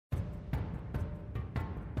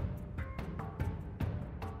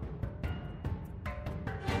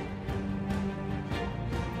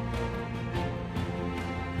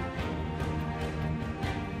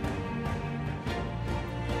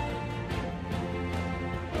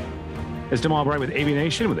It's Tim Albright with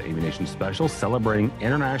Aviation, with the Aviation Special, celebrating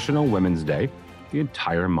International Women's Day the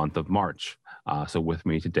entire month of March. So with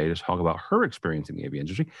me today to talk about her experience in the aviation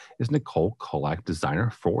industry is Nicole Kolak,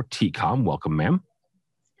 designer for TCOM. Welcome, ma'am.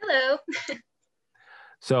 Hello.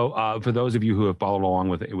 So for those of you who have followed along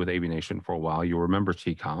with Aviation for a while, you'll remember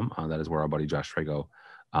TCOM. That is where our buddy Josh Trago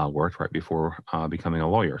worked right before becoming a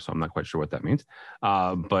lawyer. So I'm not quite sure what that means.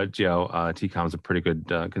 But TCOM is a pretty good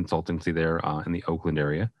consultancy there in the Oakland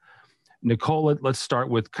area. Nicole, let's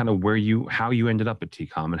start with kind of how you ended up at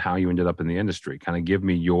TCOM and how you ended up in the industry. Kind of give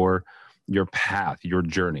me your path, your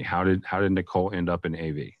journey. How did Nicole end up in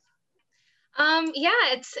AV?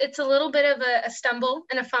 It's a little bit of a stumble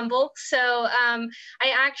and a fumble. So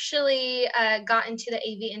I actually got into the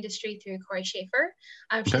AV industry through Corey Schaefer.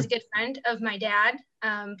 She's a good friend of my dad,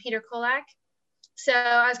 Peter Kolak. So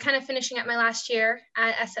I was kind of finishing up my last year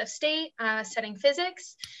at SF State, studying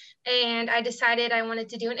physics. And I decided I wanted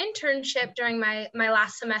to do an internship during my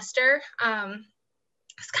last semester. I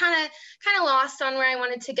was kind of lost on where I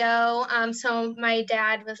wanted to go. So my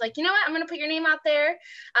dad was like, you know what, I'm going to put your name out there.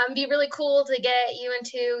 Be really cool to get you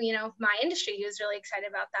into, my industry. He was really excited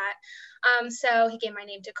about that. So he gave my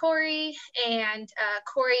name to Corey, and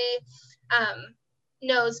Corey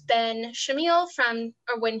knows Ben Shamil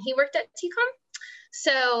when he worked at TCOM.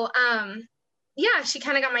 So, she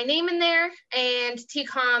kind of got my name in there, and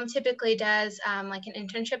TCOM typically does like an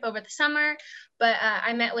internship over the summer, but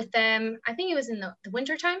I met with them, I think it was in the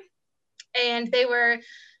winter time, and they were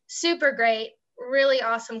super great, really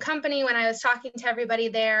awesome company when I was talking to everybody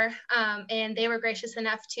there, and they were gracious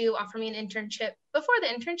enough to offer me an internship before the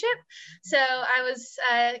internship. So I was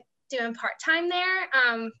doing part-time there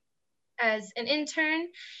as an intern,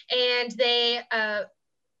 and they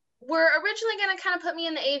were originally going to kind of put me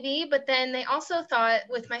in the AV, but then they also thought,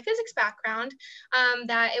 with my physics background,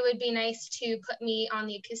 that it would be nice to put me on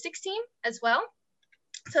the acoustics team as well.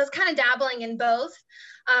 So I was kind of dabbling in both.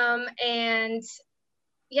 So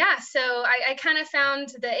I kind of found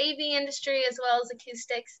the AV industry as well as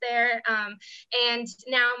acoustics there. And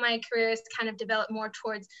now my career has kind of developed more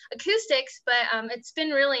towards acoustics, but it's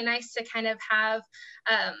been really nice to kind of have,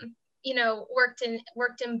 worked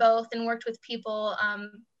in both and worked with people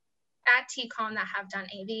at TCOM that have done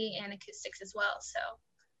AV and acoustics as well. So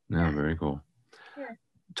yeah, very cool. Yeah.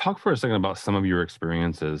 Talk for a second about some of your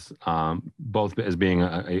experiences, both as being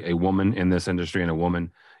a woman in this industry and a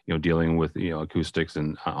woman, dealing with acoustics,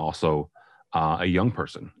 and also a young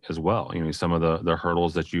person as well. Some of the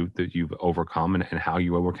hurdles that you've overcome and how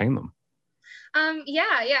you overcame them.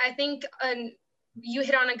 I think you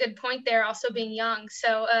hit on a good point there. Also being young,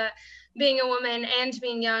 so. Being a woman and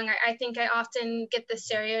being young, I think I often get the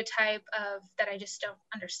stereotype of that I just don't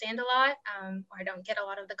understand a lot, or I don't get a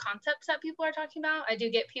lot of the concepts that people are talking about. I do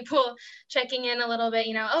get people checking in a little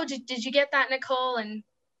bit, oh, did you get that, Nicole? And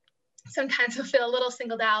sometimes I feel a little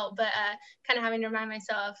singled out, but kind of having to remind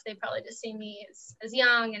myself they probably just see me as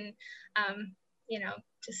young and,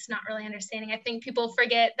 just not really understanding. I think people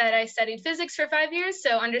forget that I studied physics for 5 years,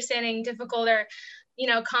 so understanding difficult or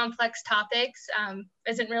complex topics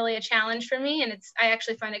isn't really a challenge for me, and I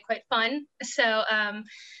actually find it quite fun. So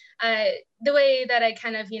the way that I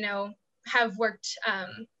kind of have worked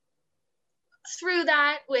through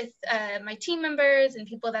that with my team members and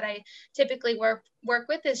people that I typically work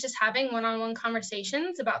with is just having one-on-one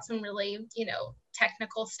conversations about some really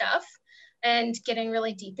technical stuff, and getting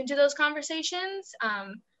really deep into those conversations,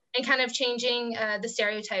 and kind of changing the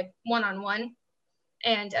stereotype one-on-one.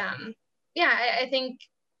 And I think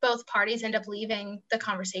both parties end up leaving the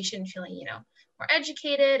conversation feeling, more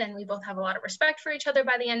educated, and we both have a lot of respect for each other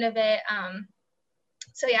by the end of it.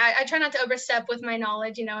 I try not to overstep with my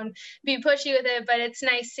knowledge, and be pushy with it, but it's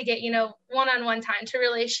nice to get, one-on-one time to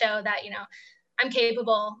really show that, I'm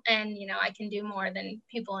capable and, I can do more than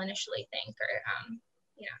people initially think, or,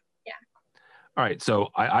 All right. So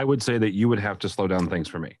I would say that you would have to slow down things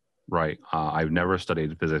for me, right? I've never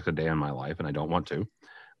studied physics a day in my life, and I don't want to.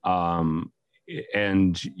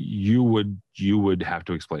 And you would have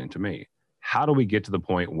to explain it to me. How do we get to the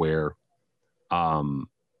point where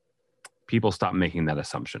people stop making that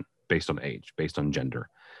assumption based on age, based on gender,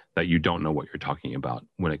 that you don't know what you're talking about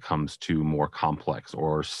when it comes to more complex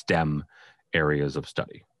or STEM areas of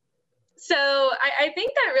study? So I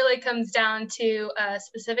think that really comes down to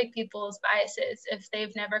specific people's biases. If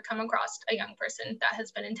they've never come across a young person that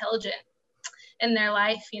has been intelligent in their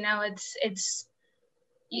life, it's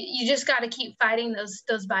you just got to keep fighting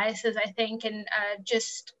those biases, I think. And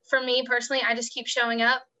just for me personally, I just keep showing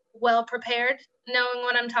up well prepared, knowing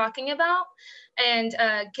what I'm talking about, and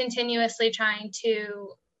continuously trying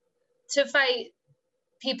to fight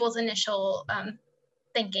people's initial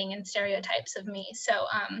thinking and stereotypes of me. So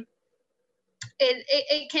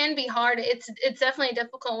it can be hard. It's definitely a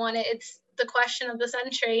difficult one. It's the question of the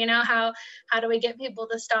century, you know, how do we get people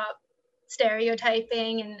to stop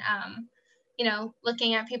stereotyping and you know,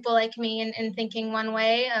 looking at people like me and thinking one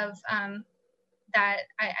way of that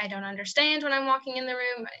I don't understand when I'm walking in the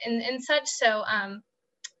room and such. So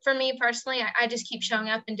for me personally, I just keep showing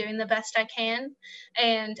up and doing the best I can,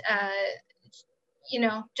 and you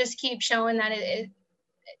know, just keep showing that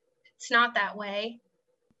it's not that way.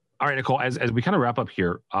 All right, Nicole, as we kind of wrap up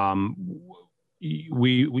here,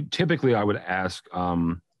 we typically, I would ask,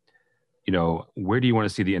 you know, where do you want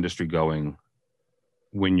to see the industry going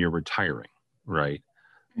when you're retiring, right?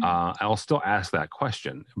 I'll still ask that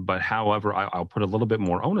question, but however, I'll put a little bit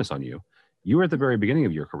more onus on you. You were at the very beginning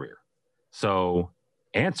of your career. So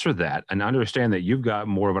answer that and understand that you've got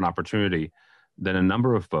more of an opportunity than a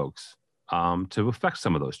number of folks to affect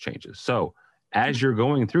some of those changes. So as you're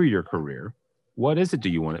going through your career, what is it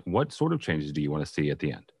what sort of changes do you want to see at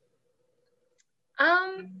the end?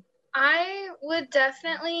 I would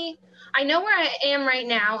definitely, I know where I am right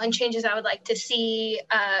now and changes I would like to see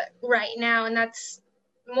right now, and that's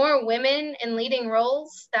more women in leading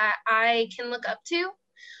roles that I can look up to.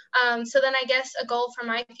 So then I guess a goal for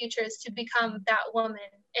my future is to become that woman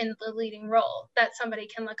in the leading role that somebody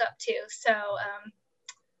can look up to. So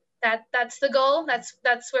that's the goal.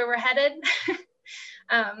 That's where we're headed.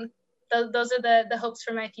 Those are the hopes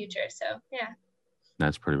for my future. So yeah.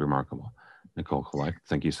 That's pretty remarkable. Nicole Kolak,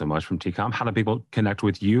 thank you so much from TCOM. How do people connect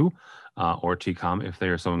with you or TCOM if they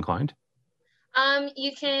are so inclined?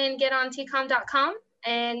 You can get on tcom.com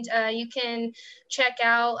and you can check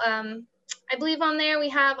out, I believe on there we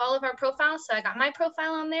have all of our profiles. So I got my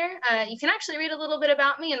profile on there. You can actually read a little bit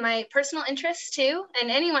about me and my personal interests too,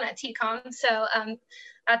 and anyone at TCOM. So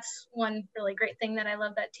that's one really great thing that I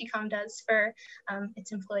love that TCOM does for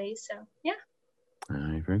its employees. So yeah. All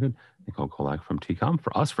right, very good. Nicole Kolak from TCOM.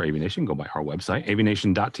 For us, for AVNation, go by our website,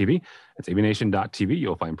 avnation.tv. It's avnation.tv.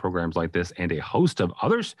 You'll find programs like this and a host of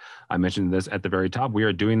others. I mentioned this at the very top. We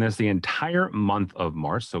are doing this the entire month of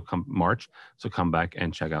March. So come back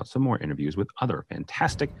and check out some more interviews with other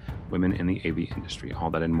fantastic women in the AV industry.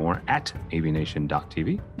 All that and more at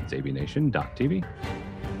avnation.tv. It's avnation.tv.